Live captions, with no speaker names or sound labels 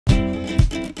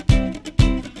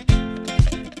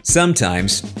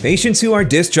Sometimes, patients who are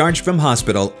discharged from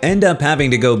hospital end up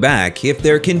having to go back if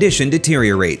their condition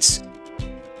deteriorates.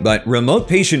 But remote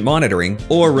patient monitoring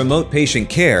or remote patient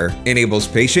care enables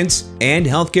patients and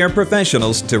healthcare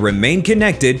professionals to remain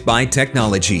connected by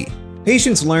technology.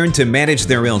 Patients learn to manage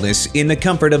their illness in the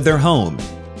comfort of their home,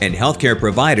 and healthcare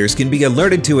providers can be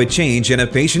alerted to a change in a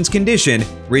patient's condition,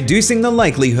 reducing the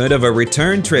likelihood of a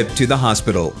return trip to the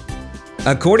hospital.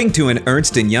 According to an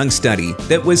Ernst & Young study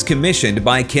that was commissioned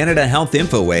by Canada Health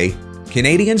Infoway,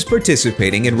 Canadians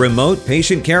participating in remote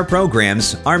patient care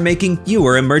programs are making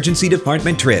fewer emergency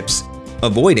department trips,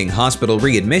 avoiding hospital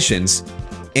readmissions,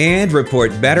 and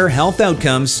report better health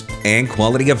outcomes and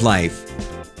quality of life.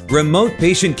 Remote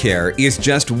patient care is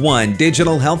just one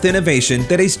digital health innovation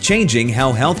that is changing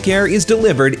how healthcare is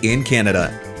delivered in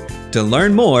Canada. To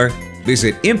learn more,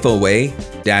 visit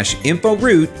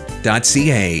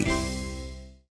infoway-inforoute.ca.